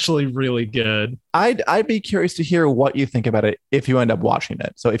actually really good. I'd be curious to hear what you think about it if you end up watching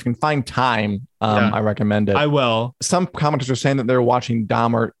it. So if you can find time, I recommend it. I will. Some commenters are saying that they're watching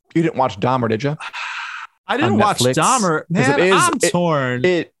Dahmer. You didn't watch Dahmer, did you? I didn't watch Dahmer. Man, I'm torn.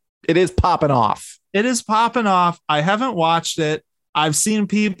 It is popping off. It is popping off. I haven't watched it. I've seen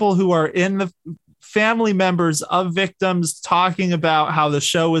people who are in the family members of victims talking about how the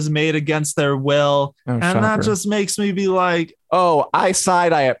show was made against their will. And that just makes me be like, I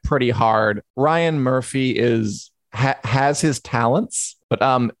side-eye it pretty hard. Ryan Murphy has his talents, but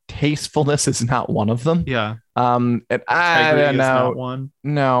tastefulness is not one of them. Yeah. And I don't know. One.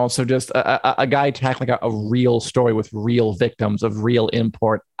 No, so just a guy tackling a real story with real victims of real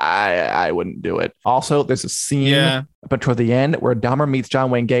import. I wouldn't do it. Also, there's a scene, but toward the end where Dahmer meets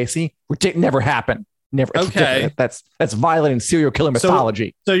John Wayne Gacy, which never happened. Never. Okay. That's violating serial killer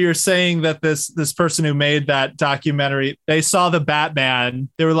mythology. So you're saying that this person who made that documentary, they saw the Batman.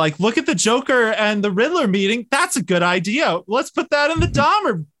 They were like, look at the Joker and the Riddler meeting. That's a good idea. Let's put that in the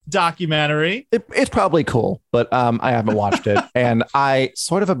Dahmer documentary. It's probably cool, but I haven't watched it, and I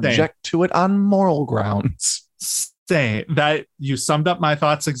sort of object to it on moral grounds. Say that you summed up my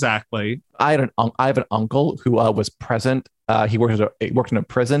thoughts exactly. I have an uncle who was present. He worked in a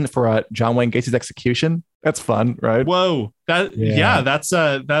prison for John Wayne Gacy's execution. That's fun, right? Whoa, that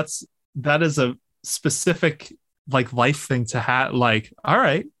is a specific like life thing to have. Like, all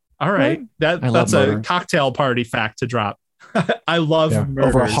right, that's a cocktail party fact to drop. I love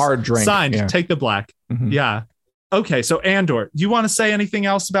murders. Over a hard drink. Signed, take the black. Mm-hmm. Yeah. Okay, so Andor. Do you want to say anything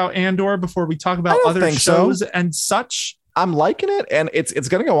else about Andor before we talk about other shows and such? I'm liking it, and it's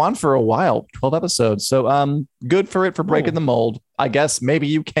going to go on for a while, 12 episodes. So good for it for breaking the mold. I guess maybe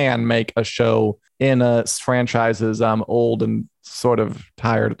you can make a show in a franchise's old and sort of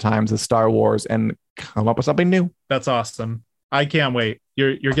tired at times as Star Wars and come up with something new. That's awesome. I can't wait.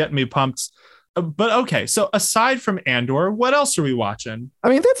 You're getting me pumped. But okay, so aside from Andor, what else are we watching? I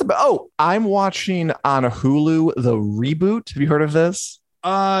mean, I'm watching on Hulu the Reboot. Have you heard of this?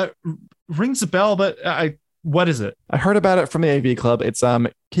 Rings a bell, but what is it? I heard about it from the AV Club. It's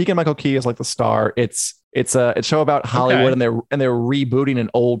Keegan-Michael Key is like the star. It's a show about Hollywood, and they're rebooting an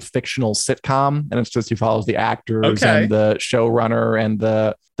old fictional sitcom, and it's just he follows the actors and the showrunner and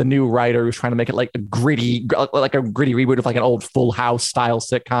the new writer who's trying to make it like a gritty reboot of like an old Full House style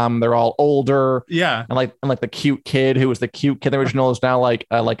sitcom. They're all older, and like the cute kid who was the cute kid in the original is now like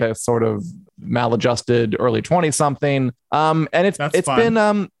a sort of maladjusted early 20 something. And it's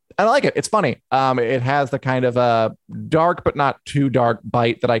I like it. It's funny. It has the kind of dark but not too dark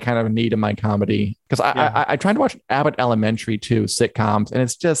bite that I kind of need in my comedy. Because I tried to watch Abbott Elementary too, sitcoms, and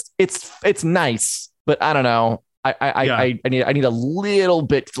it's just it's nice, but I don't know. I need a little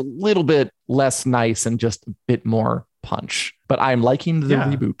bit less nice and just a bit more punch. But I'm liking the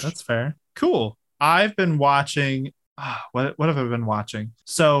reboot. That's fair. Cool. I've been watching. What have I been watching?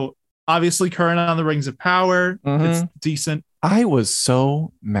 So obviously, current on the Rings of Power. It's decent. I was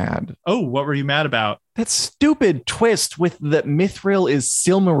so mad. Oh, what were you mad about? That stupid twist with the Mithril is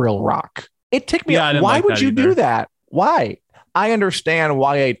Silmaril rock. It took me. Why would you do that? Why? I understand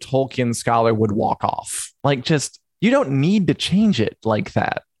why a Tolkien scholar would walk off. Like, just, you don't need to change it like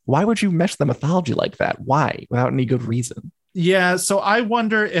that. Why would you mesh the mythology like that? Why? Without any good reason. Yeah, so I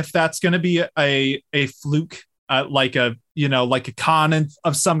wonder if that's going to be a fluke, like a con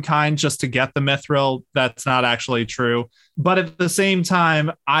of some kind, just to get the Mithril. That's not actually true. But at the same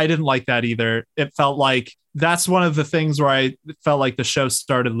time, I didn't like that either. It felt like that's one of the things where I felt like the show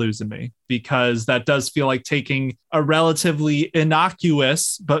started losing me, because that does feel like taking a relatively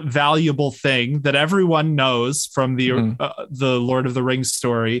innocuous but valuable thing that everyone knows from the Lord of the Rings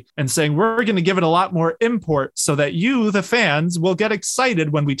story and saying, we're going to give it a lot more import so that you, the fans, will get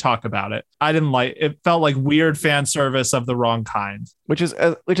excited when we talk about it. I didn't like it. Felt like weird fan service of the wrong kind. Which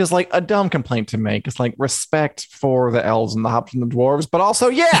is like a dumb complaint to make. It's like, respect for the elves and the hobbits and the dwarves, but also,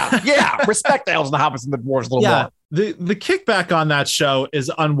 respect the elves and the hobbits and the dwarves a little more. The kickback on that show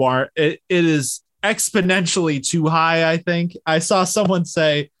is unwarranted. It is exponentially too high, I think. I saw someone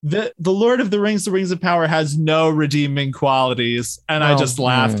say that the Lord of the Rings of Power has no redeeming qualities, and I just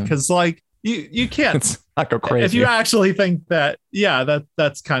laughed because, like, you can't. It's not go crazy. If you actually think that,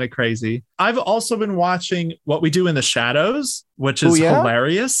 that's kind of crazy. I've also been watching What We Do in the Shadows, which is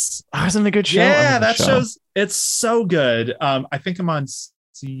hilarious. Oh, isn't it a good show? Yeah, that show's, it's so good. I think I'm on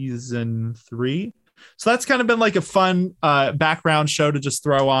season 3. So that's kind of been like a fun background show to just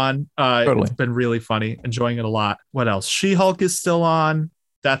throw on. Totally. It's been really funny. Enjoying it a lot. What else? She-Hulk is still on.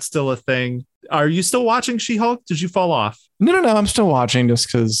 That's still a thing. Are you still watching She-Hulk? Did you fall off? No. I'm still watching just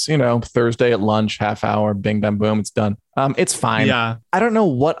because, Thursday at lunch, half hour, bing, bam, boom, it's done. It's fine. Yeah. I don't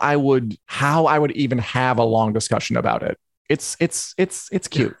know how I would even have a long discussion about it. It's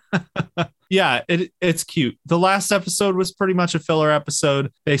cute. Yeah, it's cute. The last episode was pretty much a filler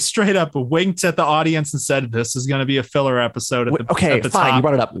episode. They straight up winked at the audience and said, this is going to be a filler episode at the fine, top. You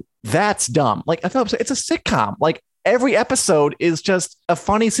brought it up. That's dumb. Like, a filler episode, it's a sitcom. Like, every episode is just a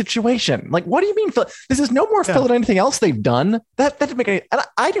funny situation. Like, what do you mean? This is no more filler than anything else they've done. That didn't make any.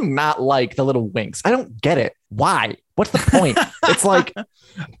 I do not like the little winks. I don't get it. Why? What's the point? It's like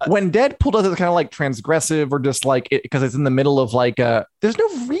when Deadpool does it kind of like transgressive or just like it because it's in the middle of like there's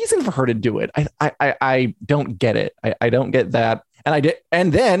no reason for her to do it. I don't get it. I don't get that.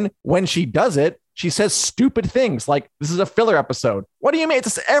 And then when she does it, she says stupid things like, this is a filler episode. What do you mean?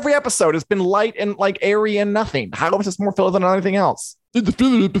 It's just, every episode has been light and like airy and nothing. How is this more filler than anything else? It's a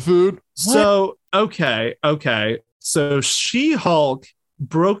filler episode. So, okay. So She-Hulk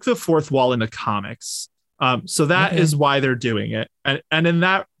broke the fourth wall in the comics. So that is why they're doing it. And in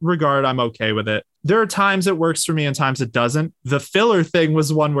that regard, I'm okay with it. There are times it works for me and times it doesn't. The filler thing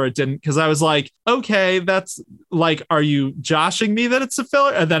was one where it didn't, because I was like, okay, that's like, are you joshing me that it's a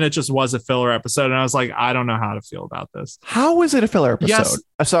filler? And then it just was a filler episode. And I was like, I don't know how to feel about this. How is it a filler episode? Yes.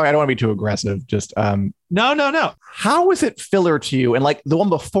 Sorry, I don't want to be too aggressive. Just No. How is it filler to you? And like the one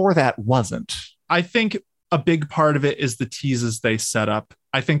before that wasn't. I think a big part of it is the teases they set up.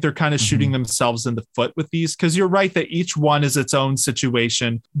 I think they're kind of shooting themselves in the foot with these, because you're right that each one is its own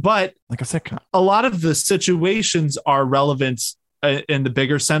situation, but like a sitcom, a lot of the situations are relevant in the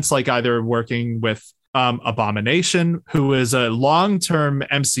bigger sense, like either working with Abomination, who is a long-term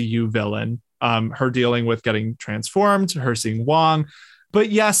MCU villain, her dealing with getting transformed, her seeing Wong. But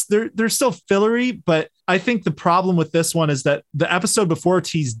yes, they're still fillery, but I think the problem with this one is that the episode before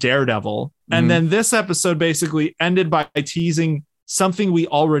teased Daredevil, and then this episode basically ended by teasing something we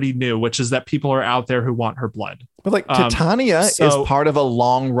already knew, which is that people are out there who want her blood. But like Titania is part of a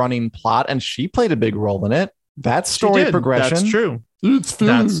long-running plot, and she played a big role in it. That's story progression. That's true.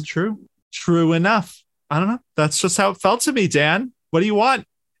 That's true. True enough. I don't know. That's just how it felt to me, Dan. What do you want?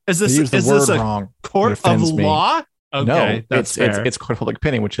 Is this a wrong. Court of law? Okay, no, it's court of public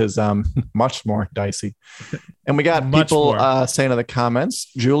opinion, which is much more dicey. And we got people saying in the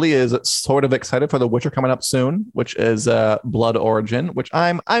comments, Julie is sort of excited for The Witcher coming up soon, which is Blood Origin, which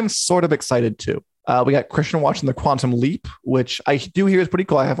I'm sort of excited too. We got Christian watching The Quantum Leap, which I do hear is pretty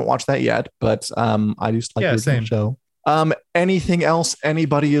cool. I haven't watched that yet, but I just like the show. Anything else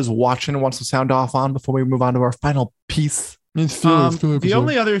anybody is watching and wants to sound off on before we move on to our final piece? The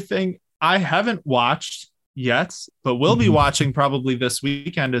only other thing I haven't watched yet, but will be watching probably this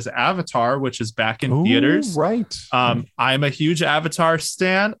weekend is Avatar, which is back in theaters. Right. I'm a huge Avatar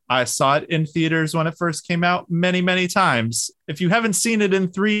stan. I saw it in theaters when it first came out many, many times. If you haven't seen it in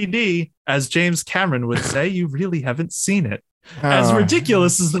 3D, as James Cameron would say, you really haven't seen it. As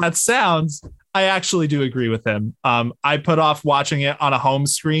ridiculous as that sounds, I actually do agree with him. I put off watching it on a home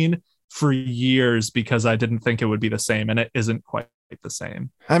screen for years because I didn't think it would be the same, and it isn't quite the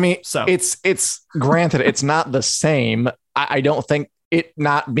same. I mean, so it's granted, it's not the same. I don't think it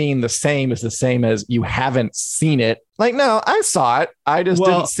not being the same is the same as you haven't seen it. Like, no, I saw it. I just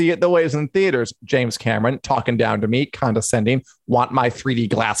didn't see it the way it's in theaters. James Cameron talking down to me, condescending, want my 3D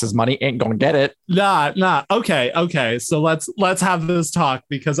glasses money, ain't gonna get it. Nah. Okay. So let's have this talk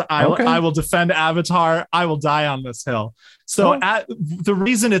because I will defend Avatar. I will die on this hill. So the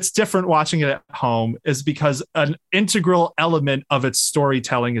reason it's different watching it at home is because an integral element of its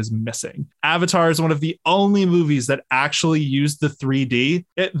storytelling is missing. Avatar is one of the only movies that actually used the 3D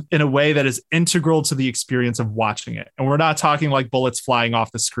in a way that is integral to the experience of watching it. And we're not talking like bullets flying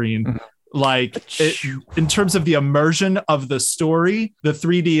off the screen. Like in terms of the immersion of the story, the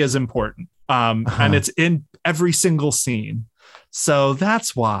 3D is important. And it's in every single scene. So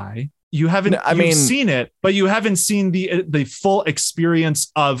that's why you've seen it, but you haven't seen the full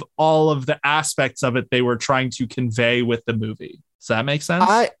experience of all of the aspects of it they were trying to convey with the movie. Does that make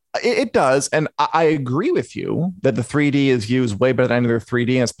sense? It does. And I agree with you that the 3D is used way better than any other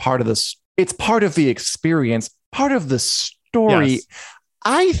 3D. And it's part of this. It's part of the experience, part of the story. Yes.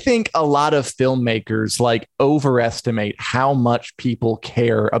 I think a lot of filmmakers like overestimate how much people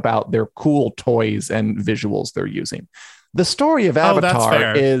care about their cool toys and visuals they're using. The story of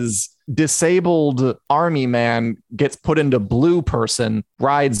Avatar is disabled army man gets put into blue person,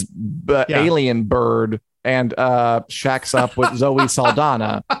 rides alien bird, and shacks up with Zoe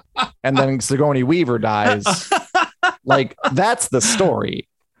Saldana, and then Sigourney Weaver dies. Like, that's the story.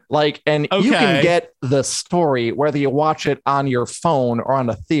 Like, and you can get the story whether you watch it on your phone or on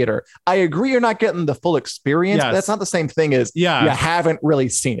a theater. I agree you're not getting the full experience. Yes. That's not the same thing as you haven't really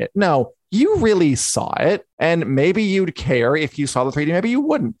seen it. No, you really saw it, and maybe you'd care if you saw the 3D. Maybe you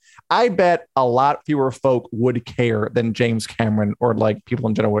wouldn't. I bet a lot fewer folk would care than James Cameron or like people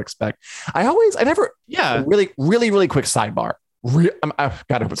in general would expect. Really quick sidebar. I've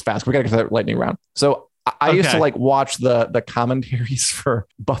got to hope it's fast. We got to get to that lightning round. So I used to like watch the commentaries for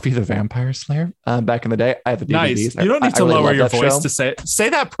Buffy the Vampire Slayer back in the day. I have the DVDs. Nice. You don't need to lower your voice to say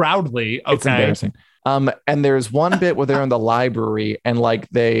that proudly. Okay. It's embarrassing. And there's one bit where they're in the library and like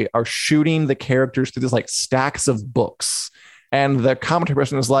they are shooting the characters through this like stacks of books. And the commentary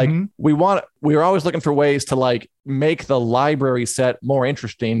person is like, we're always looking for ways to like make the library set more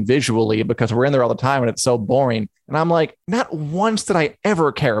interesting visually because we're in there all the time and it's so boring. And I'm like, not once did I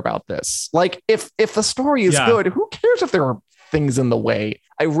ever care about this. Like, if the story is good, who cares if there are things in the way?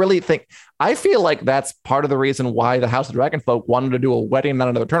 I feel like that's part of the reason why the House of Dragon folk wanted to do a wedding, not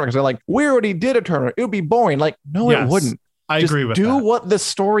another tournament, because they're like, we already did a tournament. It would be boring. Like, no, it wouldn't. I agree with that. Do what the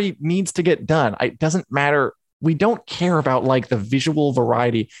story needs to get done. It doesn't matter. We don't care about like the visual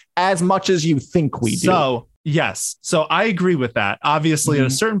variety as much as you think we do. So, yes. So I agree with that. Obviously, at a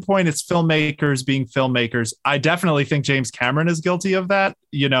certain point, it's filmmakers being filmmakers. I definitely think James Cameron is guilty of that.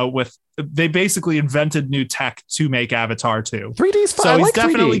 You know, they basically invented new tech to make Avatar 2. 3D's fine. So he's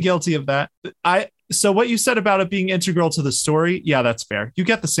definitely guilty of that. So what you said about it being integral to the story, yeah, that's fair. You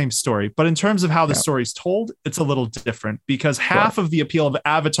get the same story, but in terms of how the story's told, it's a little different because half of the appeal of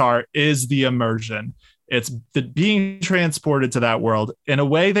Avatar is the immersion. It's being transported to that world in a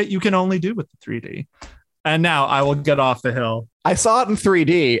way that you can only do with the 3D. And now I will get off the hill. I saw it in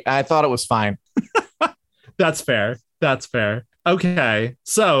 3D. And I thought it was fine. That's fair. Okay.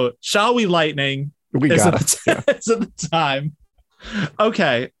 So shall we lightning? Is it the time?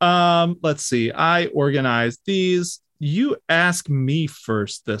 Okay. Let's see. I organized these. You ask me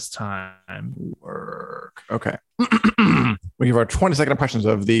first this time. Work. Okay. We give our 20-second impressions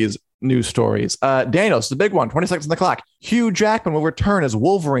of these news stories. Daniel, it's the big one. 20 seconds on the clock. Hugh Jackman will return as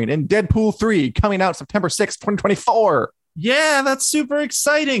Wolverine in Deadpool 3, coming out September 6th, 2024. Yeah, that's super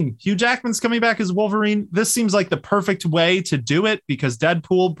exciting. Hugh Jackman's coming back as Wolverine. This seems like the perfect way to do it because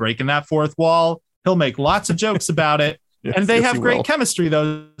Deadpool breaking that fourth wall. He'll make lots of jokes about it. And they have great chemistry,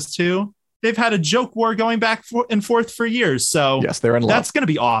 those two. They've had a joke war going back and forth for years. So yes, they're in love. That's going to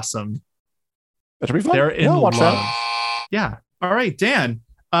be awesome. That should be fun. They're in love. That. Yeah. All right, Dan.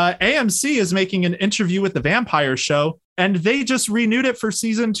 AMC is making an interview with the Vampire Show, and they just renewed it for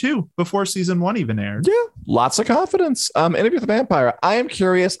season 2 before season 1 even aired. Yeah, lots of confidence. Interview with the Vampire. I am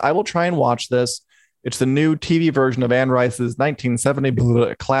curious. I will try and watch this. It's the new TV version of Anne Rice's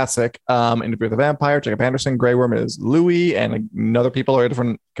 1970 classic, Interview with the Vampire. Jacob Anderson, Grey Worm is Louis, and other people are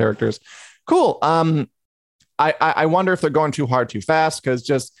different characters. Cool. I wonder if they're going too hard too fast, because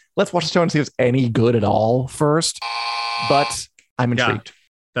just let's watch the show and see if it's any good at all first. But I'm intrigued. Yeah,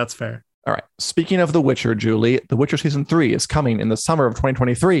 that's fair. All right. Speaking of The Witcher, Julie, The Witcher Season 3 is coming in the summer of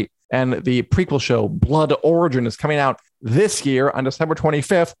 2023. And the prequel show, Blood Origin, is coming out this year on December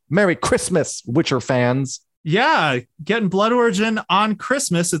 25th. Merry Christmas, Witcher fans. Yeah, getting Blood Origin on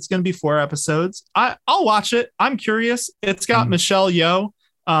Christmas. It's going to be 4 episodes. I'll watch it. I'm curious. It's got Michelle Yeoh,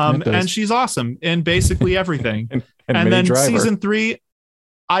 and she's awesome in basically everything. and then Driver. Season 3,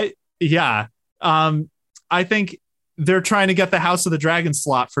 I think they're trying to get the House of the Dragon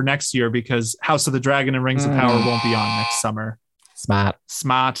slot for next year, because House of the Dragon and Rings of Power won't be on next summer.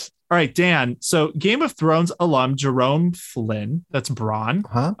 Smart. All right, Dan. So Game of Thrones alum Jerome Flynn, that's Bronn.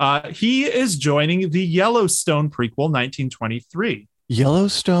 He is joining the Yellowstone prequel 1923.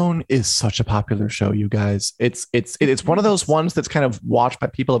 Yellowstone is such a popular show, you guys. It's one of those ones that's kind of watched by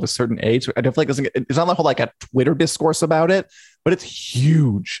people of a certain age. I don't feel like it's not like a Twitter discourse about it, but it's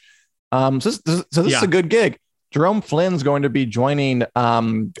huge. So this is a good gig. Jerome Flynn's going to be joining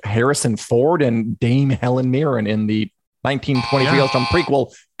Harrison Ford and Dame Helen Mirren in the 1923 Yellowstone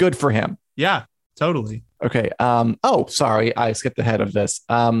prequel. Good for him. Yeah, totally. Okay. Sorry, I skipped ahead of this.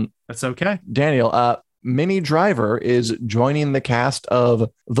 That's okay. Daniel, Minnie Driver is joining the cast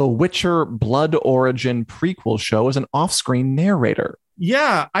of The Witcher Blood Origin prequel show as an off-screen narrator.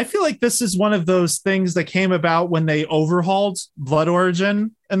 Yeah, I feel like this is one of those things that came about when they overhauled Blood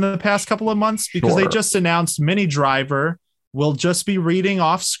Origin in the past couple of months, because they just announced Minnie Driver will just be reading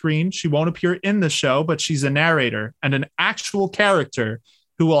off screen. She won't appear in the show, but she's a narrator and an actual character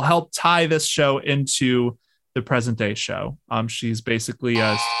who will help tie this show into the present day show. She's basically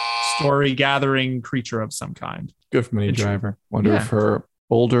a story gathering creature of some kind. Good for Minnie Driver. Wonder if her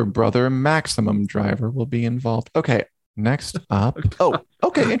older brother, Maximum Driver, will be involved. Okay. Next up. Oh,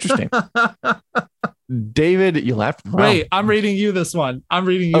 okay. Interesting. David, you left. Wow. Wait, I'm reading you this one.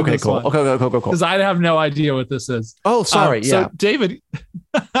 Okay, cool. One. Okay, cool. Because I have no idea what this is. Oh, sorry. So David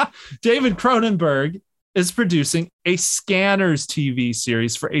Cronenberg is producing a Scanners TV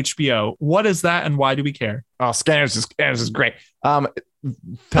series for HBO. What is that, and why do we care? Oh, Scanners is great.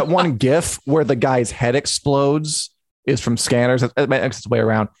 That one GIF where the guy's head explodes is from Scanners. It makes its way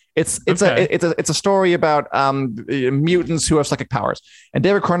around. It's a story about mutants who have psychic powers. And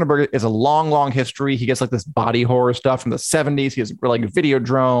David Cronenberg is a long history. He gets like this body horror stuff from the 70s. He has like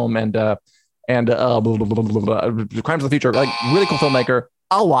Videodrome and Crimes of the Future. Like, really cool filmmaker.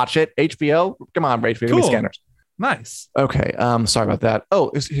 I'll watch it. HBO, come on, HBO, give me Scanners. Nice. Okay. Sorry about that.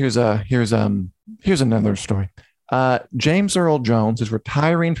 Oh, here's another story. James Earl Jones is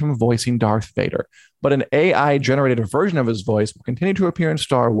retiring from voicing Darth Vader, but an AI-generated version of his voice will continue to appear in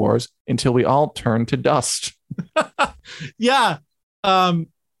Star Wars until we all turn to dust. Yeah.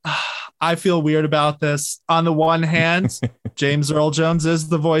 I feel weird about this. On the one hand, James Earl Jones is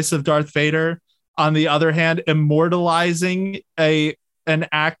the voice of Darth Vader. On the other hand, immortalizing an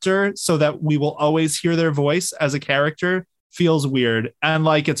actor so that we will always hear their voice as a character feels weird, and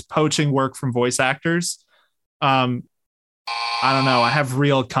like it's poaching work from voice actors. I don't know. I have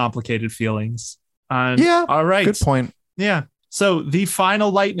real complicated feelings. Yeah. All right. Good point. Yeah. So the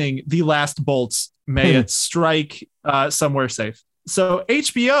final lightning, the last bolts, may it strike somewhere safe. So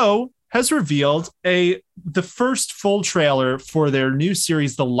HBO has revealed the first full trailer for their new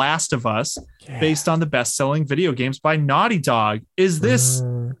series, The Last of Us, based on the best-selling video games by Naughty Dog. Is this,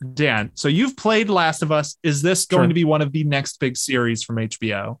 Dan, so you've played Last of Us. Is this going to be one of the next big series from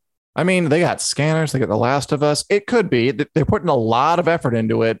HBO? I mean, they got Scanners, they got The Last of Us. It could be. They're putting a lot of effort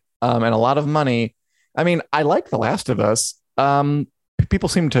into it and a lot of money. I mean, I like The Last of Us. People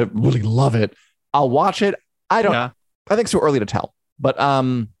seem to really love it. I'll watch it. I think it's too early to tell, but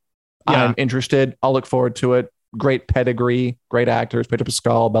I'm interested. I'll look forward to it. Great pedigree, great actors, Pedro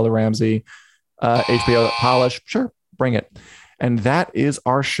Pascal, Bella Ramsey, HBO polish. Sure, bring it. And that is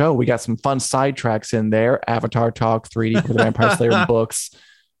our show. We got some fun sidetracks in there. Avatar Talk, 3D for the Vampire Slayer books,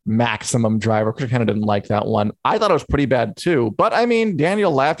 Maximum Driver. I kind of didn't like that one. I thought it was pretty bad too. But I mean,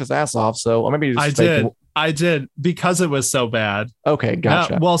 Daniel laughed his ass off. So maybe I did because it was so bad. Okay,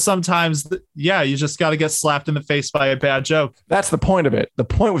 gotcha. Well, sometimes, you just got to get slapped in the face by a bad joke. That's the point of it. The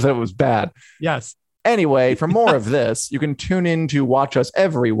point was that it was bad. Yes. Anyway, for more of this, you can tune in to watch us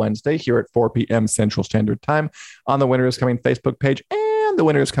every Wednesday here at 4 p.m. Central Standard Time on the Winter is Coming Facebook page and the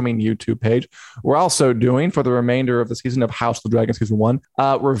Winter is Coming YouTube page. We're also doing, for the remainder of the season of House of the Dragon Season 1,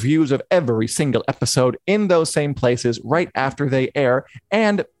 reviews of every single episode in those same places right after they air.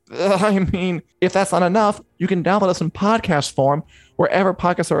 And I mean, if that's not enough, you can download us in podcast form wherever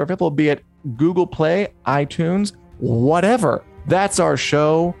podcasts are available, be it Google Play, iTunes, whatever. That's our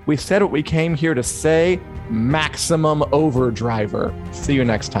show. We said what we came here to say. Maximum Overdriver. See you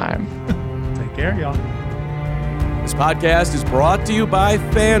next time. Take care, y'all. This podcast is brought to you by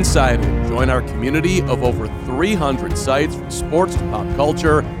Fansided. Join our community of over 300 sites from sports to pop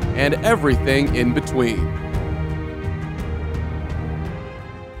culture and everything in between.